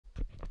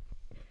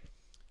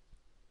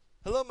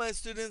Hello, my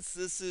students.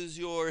 This is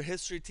your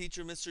history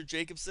teacher, Mr.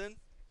 Jacobson.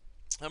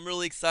 I'm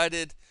really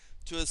excited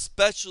to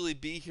especially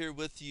be here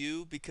with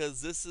you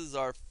because this is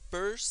our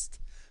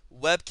first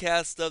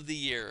webcast of the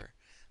year.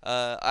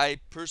 I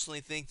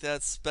personally think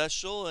that's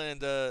special,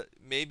 and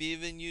maybe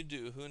even you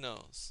do. Who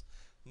knows?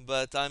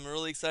 But I'm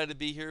really excited to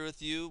be here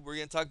with you. We're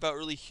going to talk about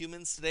early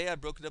humans today. I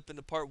broke it up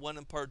into part one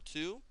and part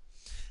two.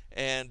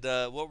 And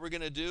what we're going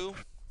to do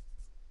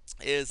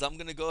is I'm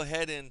going to go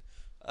ahead and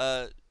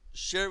uh,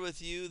 share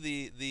with you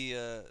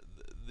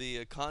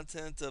the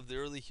content of the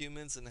early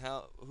humans and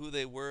how who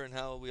they were and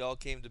how we all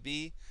came to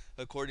be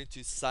according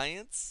to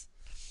science.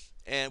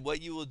 And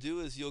what you will do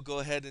is you'll go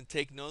ahead and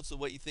take notes of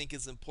what you think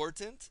is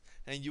important,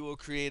 and you will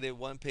create a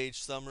one-page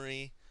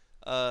summary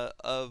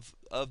of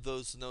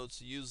those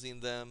notes using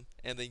them,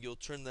 and then you'll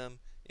turn them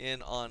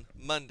in on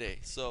Monday.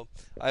 So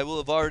I will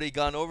have already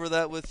gone over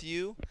that with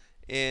you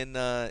in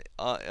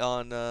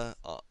on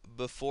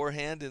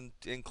beforehand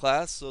in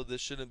class, so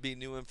this shouldn't be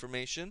new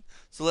information.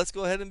 So let's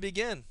go ahead and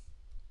begin.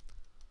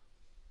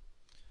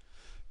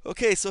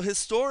 Okay, so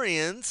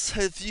historians,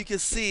 if you can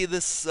see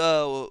this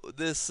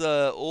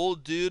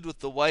old dude with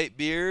the white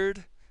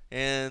beard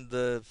and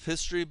the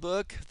history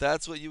book,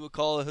 that's what you would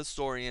call a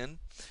historian,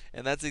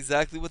 and that's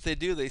exactly what they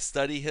do. They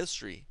study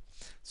history.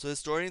 So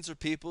historians are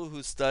people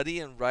who study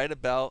and write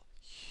about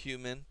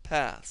human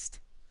past.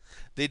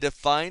 They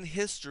define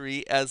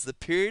history as the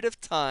period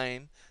of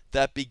time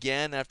that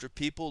began after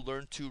people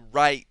learned to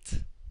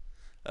write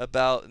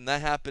about, and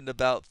that happened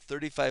about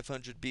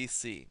 3500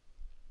 BC.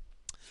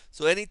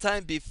 So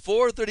anytime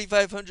before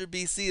 3500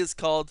 BC is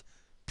called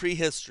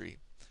prehistory.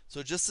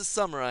 So just to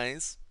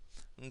summarize,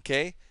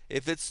 okay,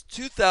 if it's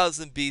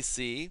 2000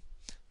 BC,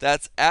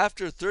 that's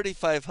after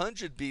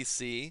 3500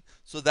 BC,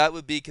 so that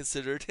would be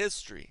considered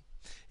history.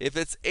 If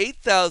it's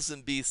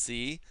 8000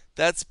 BC,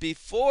 that's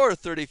before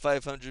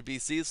 3500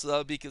 BC, so that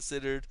would be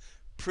considered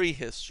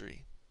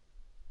prehistory.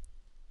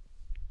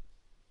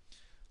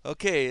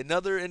 Okay,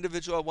 another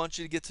individual I want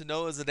you to get to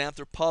know is an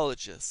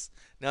anthropologist.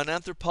 Now, an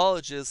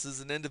anthropologist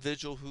is an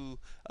individual who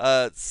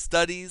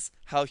studies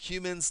how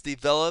humans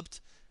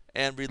developed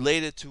and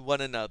related to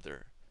one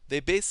another. They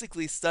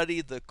basically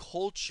study the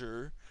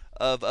culture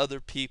of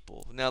other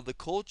people. Now,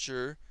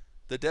 the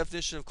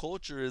definition of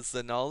culture is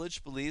the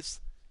knowledge, beliefs,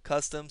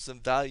 customs,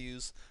 and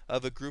values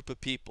of a group of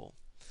people.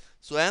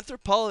 So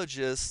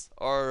anthropologists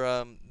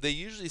they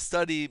usually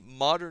study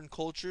modern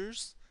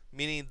cultures,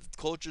 meaning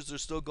cultures are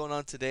still going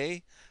on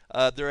today.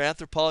 There are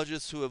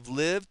anthropologists who have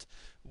lived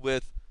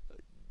with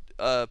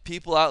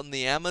people out in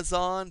the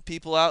Amazon,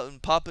 people out in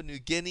Papua New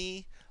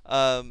Guinea,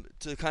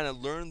 to kind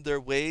of learn their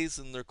ways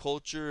and their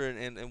culture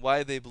and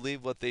why they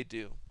believe what they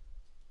do.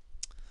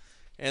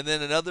 And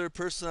then another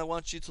person I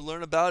want you to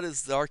learn about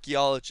is the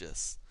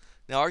archaeologists.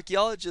 Now,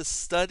 archaeologists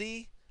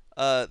study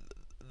uh,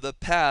 the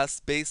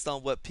past based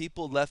on what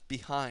people left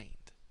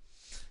behind.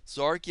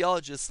 So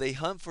archaeologists, they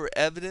hunt for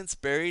evidence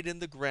buried in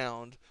the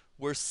ground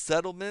where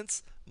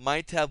settlements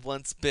might have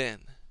once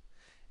been.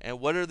 And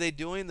what are they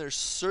doing? They're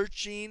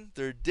searching,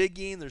 they're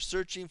digging, they're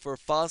searching for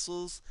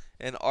fossils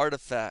and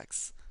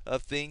artifacts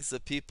of things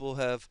that people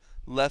have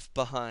left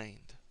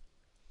behind.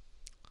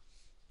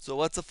 So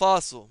what's a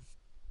fossil?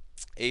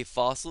 A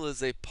fossil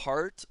is a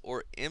part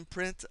or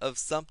imprint of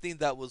something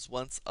that was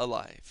once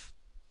alive.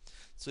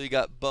 So you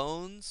got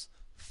bones,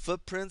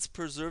 footprints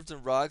preserved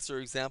in rocks are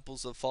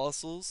examples of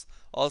fossils.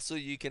 Also,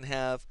 you can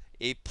have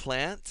a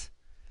plant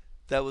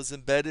that was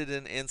embedded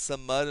in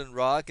some mud and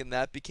rock and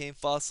that became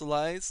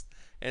fossilized.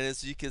 And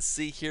as you can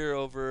see here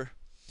over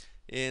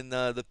in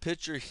the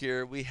picture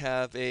here, we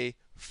have a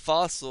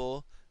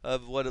fossil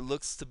of what it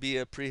looks to be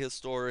a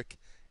prehistoric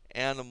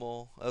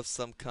animal of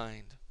some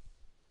kind.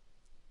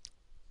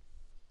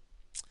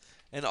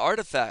 And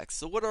artifacts.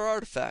 So what are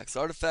artifacts?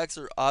 Artifacts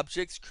are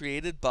objects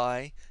created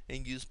by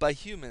and used by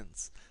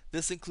humans.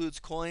 This includes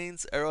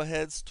coins,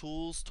 arrowheads,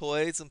 tools,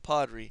 toys, and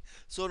pottery.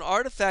 So an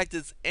artifact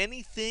is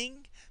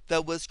anything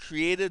that was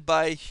created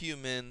by a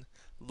human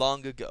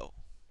long ago.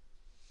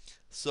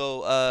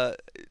 So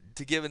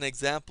to give an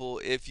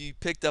example, if you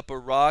picked up a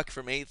rock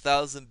from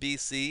 8000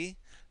 BC,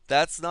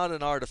 that's not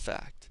an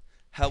artifact.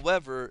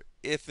 However,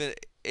 if in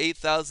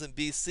 8000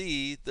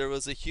 BC there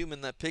was a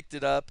human that picked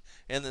it up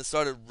and then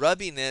started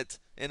rubbing it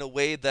in a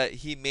way that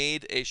he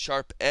made a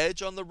sharp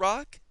edge on the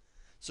rock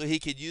so he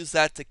could use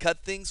that to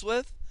cut things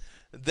with,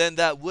 then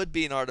that would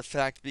be an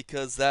artifact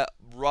because that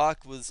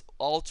rock was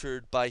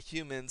altered by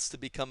humans to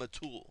become a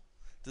tool.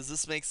 Does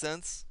this make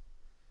sense?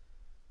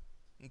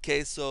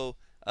 Okay, so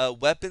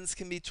weapons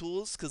can be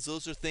tools because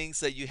those are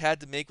things that you had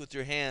to make with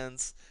your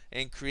hands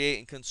and create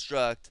and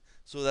construct,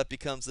 so that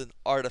becomes an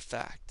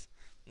artifact.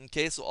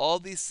 Okay, so all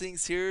these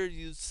things here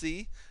you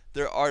see,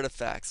 they're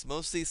artifacts.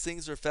 Most of these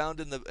things are found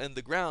in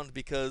the ground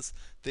because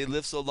they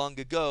lived so long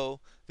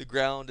ago. The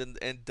ground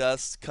and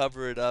dust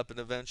cover it up, and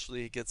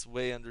eventually it gets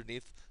way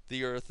underneath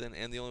the earth,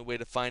 and the only way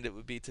to find it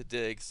would be to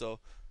dig. So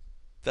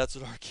that's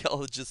what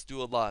archaeologists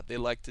do a lot. They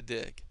like to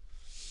dig.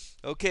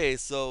 Okay,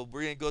 so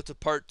we're going to go to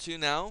part two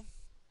now.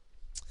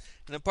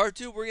 And in part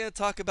two, we're going to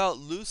talk about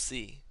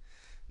Lucy.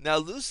 Now,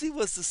 Lucy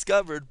was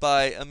discovered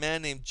by a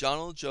man named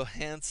Donald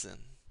Johansen.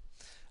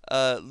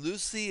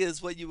 Lucy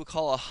is what you would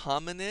call a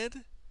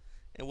hominid.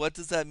 And what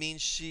does that mean?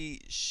 She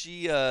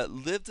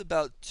lived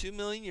about 2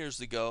 million years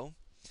ago,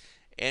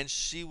 and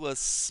she was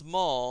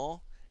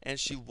small, and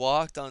she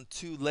walked on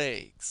two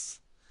legs.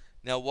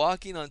 Now,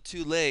 walking on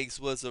two legs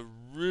was a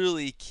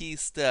really key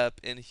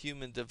step in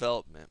human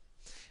development.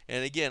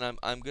 And again,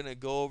 I'm going to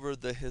go over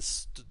the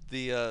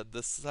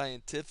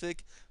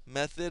scientific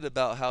method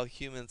about how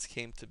humans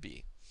came to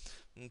be.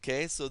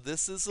 Okay, so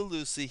this is a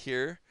Lucy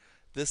here.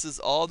 This is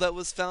all that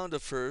was found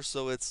of her.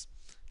 So it's,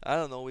 I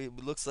don't know,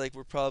 it looks like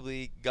we're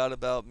probably got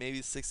about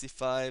maybe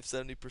 65,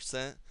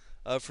 70%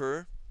 of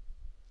her.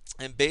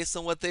 And based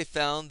on what they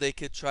found, they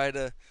could try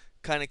to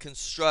kind of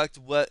construct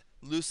what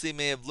Lucy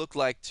may have looked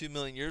like 2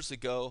 million years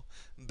ago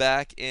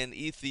back in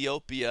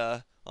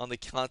Ethiopia on the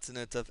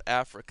continent of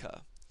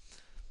Africa.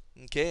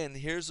 Okay, and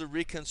here's a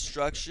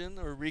reconstruction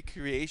or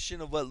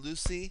recreation of what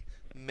Lucy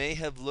may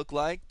have looked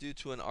like due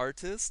to an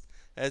artist.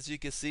 As you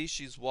can see,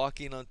 she's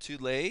walking on two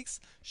legs.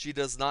 She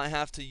does not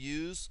have to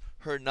use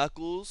her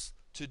knuckles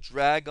to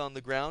drag on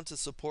the ground to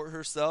support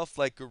herself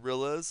like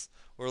gorillas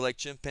or like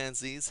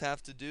chimpanzees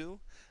have to do.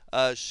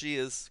 She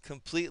is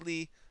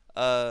completely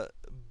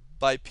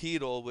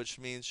bipedal, which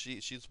means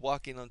she's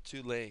walking on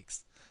two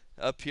legs.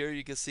 Up here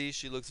you can see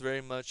she looks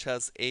very much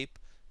has ape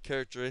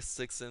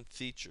characteristics and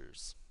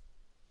features.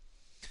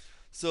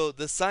 So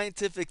the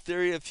scientific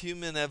theory of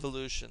human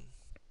evolution.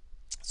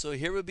 So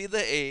here would be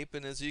the ape,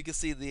 and as you can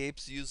see, the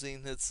ape's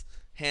using its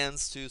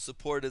hands to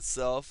support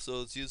itself,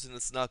 so it's using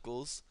its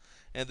knuckles.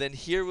 And then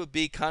here would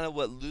be kind of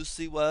what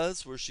Lucy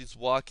was, where she's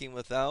walking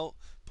without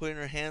putting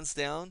her hands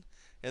down.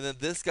 And then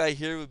this guy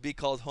here would be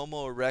called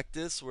Homo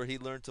erectus, where he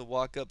learned to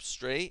walk up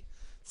straight.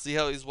 See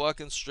how he's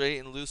walking straight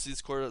and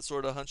Lucy's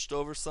sort of hunched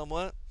over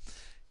somewhat?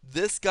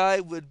 This guy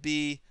would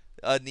be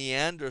a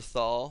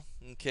Neanderthal.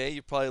 Okay,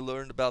 you probably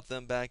learned about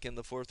them back in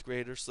the fourth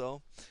grade or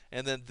so.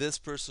 And then this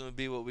person would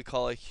be what we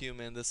call a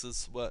human. This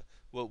is what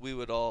we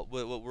would all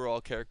what we're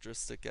all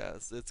characteristic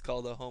as. It's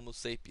called a Homo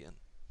sapien.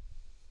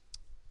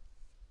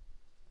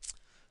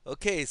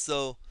 Okay,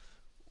 so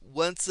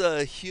once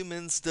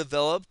humans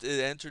developed, it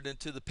entered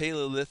into the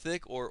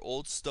Paleolithic or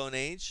Old Stone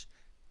Age.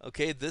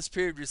 Okay, this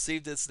period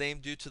received its name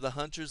due to the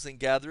hunters and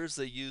gatherers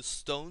that used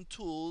stone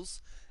tools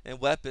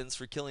and weapons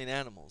for killing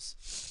animals.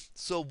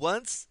 So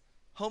once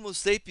Homo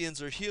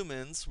sapiens or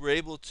humans were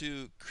able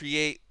to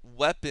create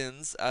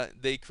weapons,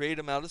 they create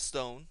them out of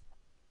stone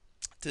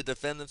to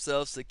defend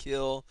themselves, to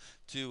kill,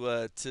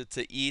 to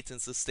eat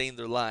and sustain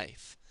their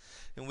life.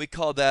 And we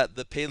call that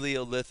the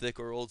Paleolithic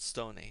or Old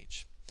Stone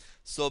Age.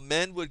 So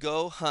men would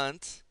go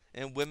hunt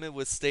and women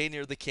would stay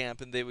near the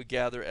camp and they would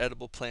gather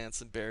edible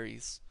plants and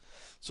berries.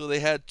 So they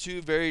had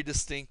two very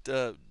distinct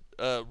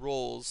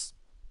roles,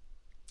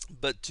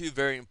 but two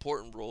very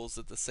important roles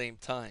at the same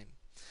time.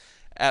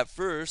 At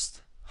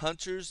first,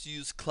 hunters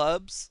used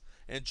clubs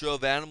and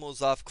drove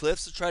animals off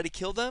cliffs to try to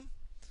kill them,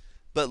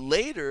 but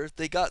later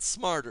they got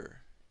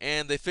smarter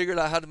and they figured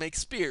out how to make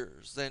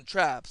spears and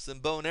traps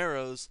and bow and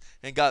arrows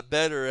and got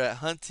better at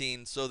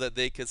hunting so that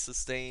they could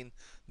sustain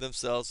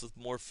themselves with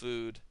more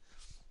food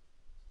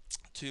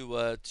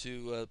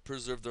to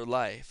preserve their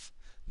life.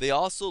 They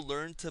also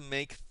learned to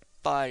make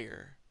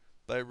fire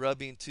by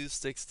rubbing two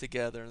sticks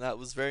together, and that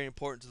was very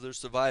important to their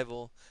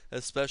survival,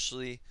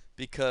 especially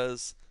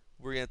because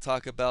we're going to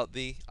talk about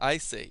the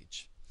Ice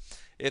Age.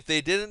 If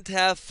they didn't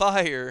have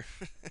fire,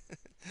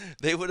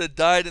 they would have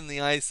died in the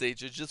Ice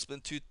Age. It's just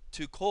been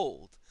too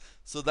cold.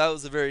 So that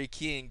was a very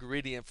key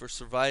ingredient for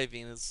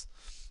surviving.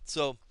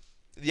 So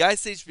the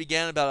Ice Age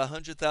began about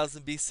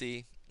 100,000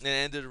 BC and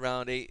ended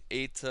around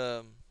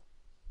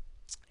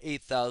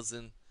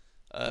 8,000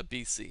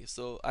 BC.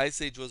 So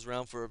Ice Age was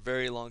around for a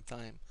very long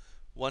time,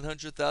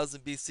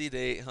 100,000 BC to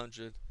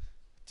 800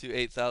 to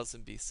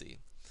 8,000 BC.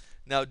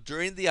 Now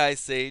during the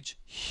Ice Age,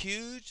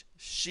 huge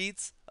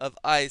sheets of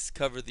ice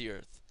covered the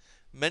earth.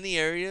 Many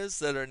areas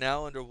that are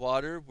now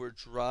underwater were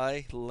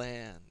dry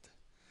land.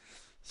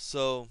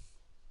 So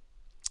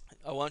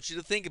I want you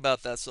to think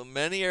about that. So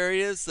many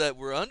areas that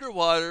were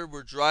underwater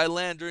were dry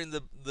land during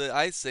the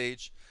Ice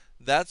Age.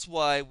 That's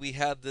why we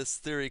have this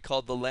theory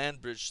called the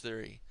land bridge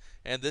theory.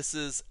 And this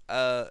is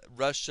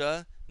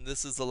Russia, and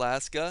this is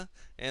Alaska,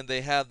 and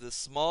they have this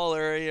small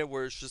area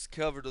where it's just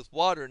covered with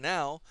water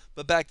now.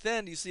 But back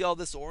then, you see all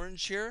this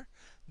orange here?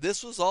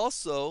 This was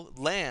also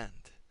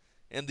land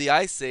in the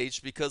Ice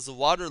Age because the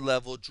water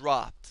level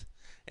dropped.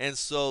 And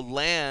so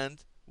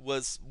land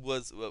was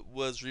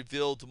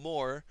revealed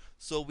more.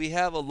 So we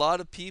have a lot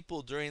of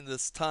people during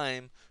this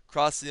time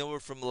crossing over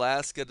from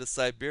Alaska to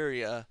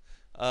Siberia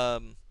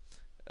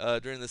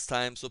during this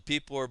time. So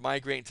people are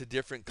migrating to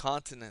different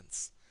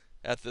continents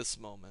at this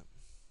moment.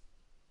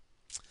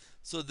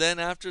 So then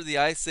after the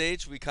Ice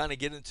Age, we kind of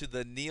get into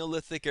the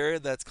Neolithic era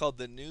that's called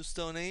the New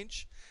Stone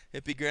Age.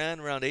 It began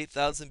around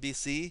 8,000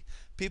 BC.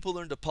 People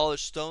learned to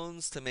polish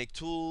stones to make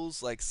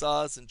tools like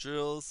saws and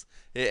drills.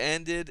 It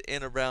ended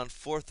in around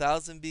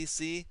 4,000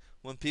 BC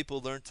when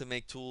people learned to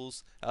make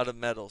tools out of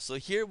metal. So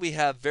here we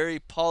have very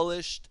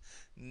polished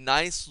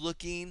nice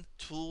looking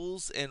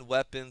tools and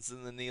weapons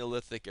in the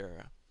Neolithic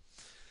era.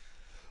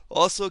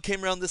 Also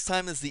came around this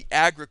time as the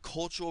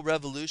agricultural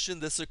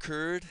revolution. This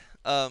occurred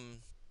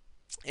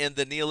in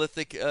the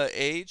Neolithic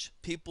age.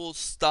 People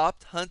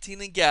stopped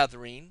hunting and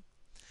gathering,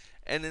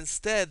 and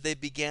instead they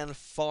began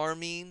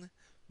farming,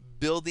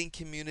 building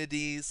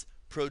communities,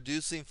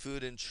 producing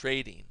food, and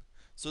trading.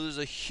 So there's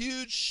a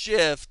huge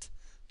shift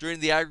during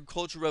the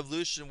agricultural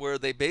revolution where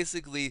they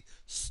basically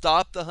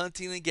stop the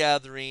hunting and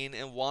gathering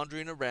and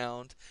wandering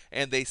around,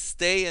 and they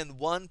stay in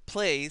one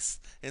place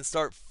and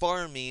start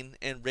farming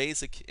and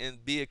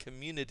and be a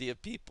community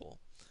of people.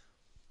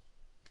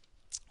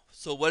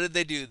 So what did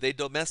they do? They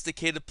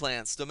domesticated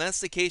plants.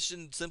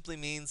 Domestication simply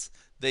means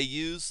they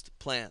used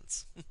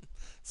plants.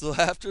 So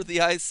after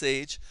the ice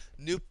age,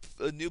 new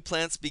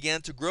plants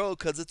began to grow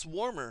because it's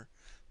warmer.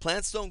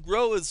 Plants don't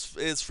grow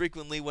as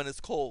frequently when it's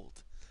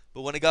cold.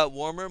 But when it got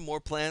warmer,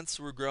 more plants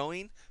were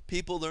growing.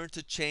 People learned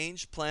to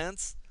change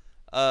plants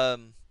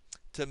um,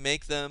 to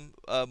make them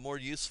more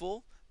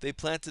useful. They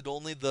planted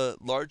only the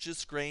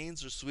largest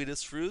grains or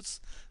sweetest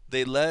fruits.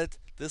 This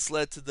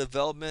led to the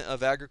development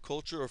of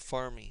agriculture or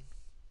farming.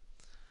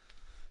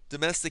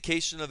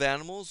 Domestication of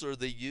animals, or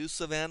the use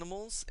of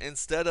animals.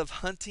 Instead of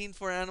hunting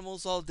for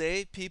animals all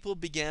day, people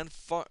became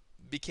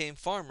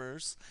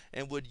farmers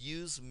and would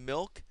use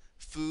milk,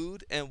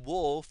 food, and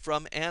wool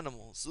from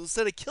animals. So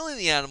instead of killing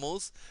the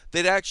animals,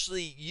 they'd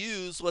actually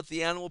use what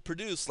the animal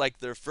produced, like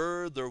their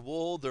fur, their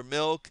wool, their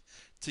milk,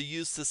 to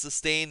use to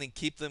sustain and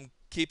keep them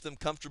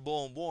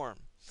comfortable and warm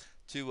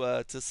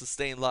to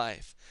sustain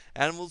life.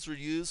 Animals were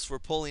used for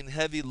pulling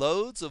heavy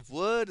loads of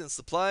wood and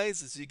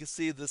supplies. As you can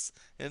see, this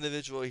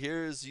individual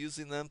here is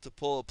using them to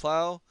pull a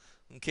plow.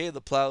 Okay,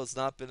 the plow has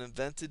not been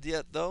invented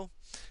yet, though.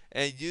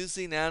 And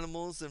using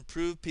animals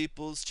improved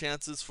people's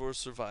chances for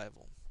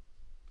survival.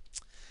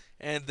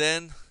 And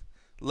then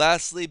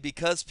lastly,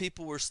 because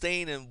people were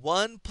staying in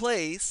one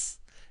place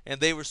and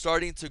they were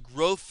starting to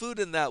grow food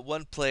in that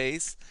one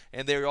place,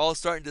 and they were all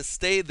starting to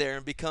stay there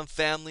and become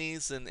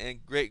families and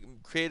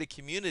create a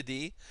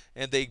community,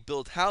 and they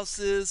built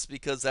houses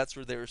because that's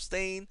where they were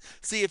staying.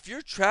 See, if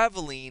you're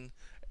traveling,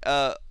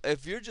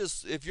 if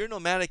you're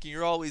nomadic and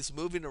you're always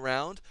moving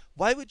around,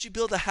 why would you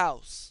build a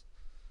house?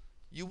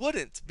 You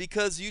wouldn't,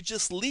 because you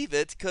just leave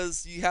it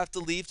because you have to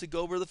leave to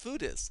go where the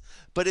food is.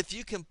 But if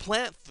you can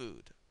plant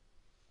food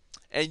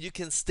and you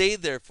can stay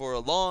there for a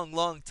long,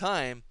 long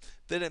time,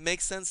 then it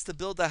makes sense to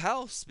build a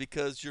house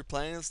because you're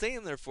planning on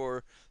staying there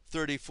for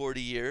 30,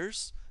 40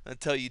 years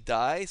until you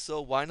die.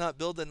 So why not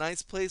build a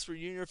nice place where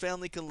you and your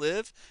family can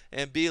live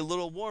and be a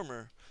little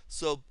warmer?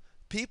 So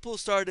people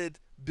started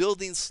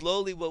building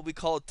slowly what we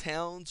call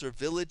towns or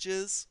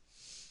villages.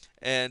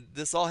 And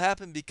this all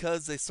happened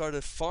because they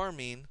started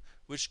farming,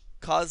 which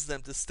caused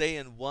them to stay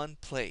in one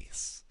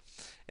place.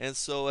 And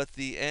so at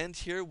the end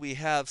here, we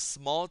have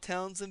small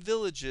towns and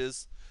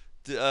villages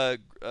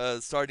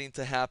starting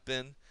to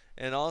happen.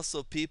 And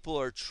also, people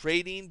are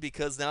trading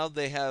because now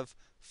they have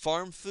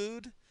farm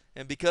food.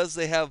 And because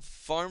they have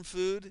farm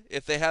food,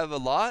 if they have a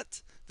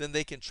lot, then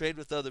they can trade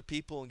with other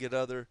people and get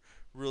other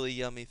really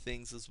yummy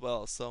things as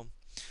well. So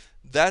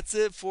that's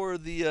it for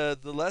the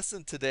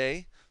lesson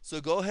today.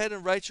 So go ahead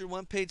and write your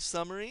one-page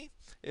summary.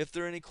 If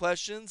there are any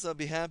questions, I'll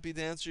be happy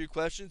to answer your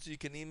questions. You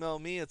can email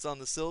me. It's on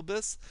the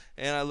syllabus.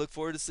 And I look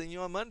forward to seeing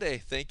you on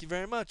Monday. Thank you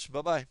very much.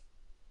 Bye-bye.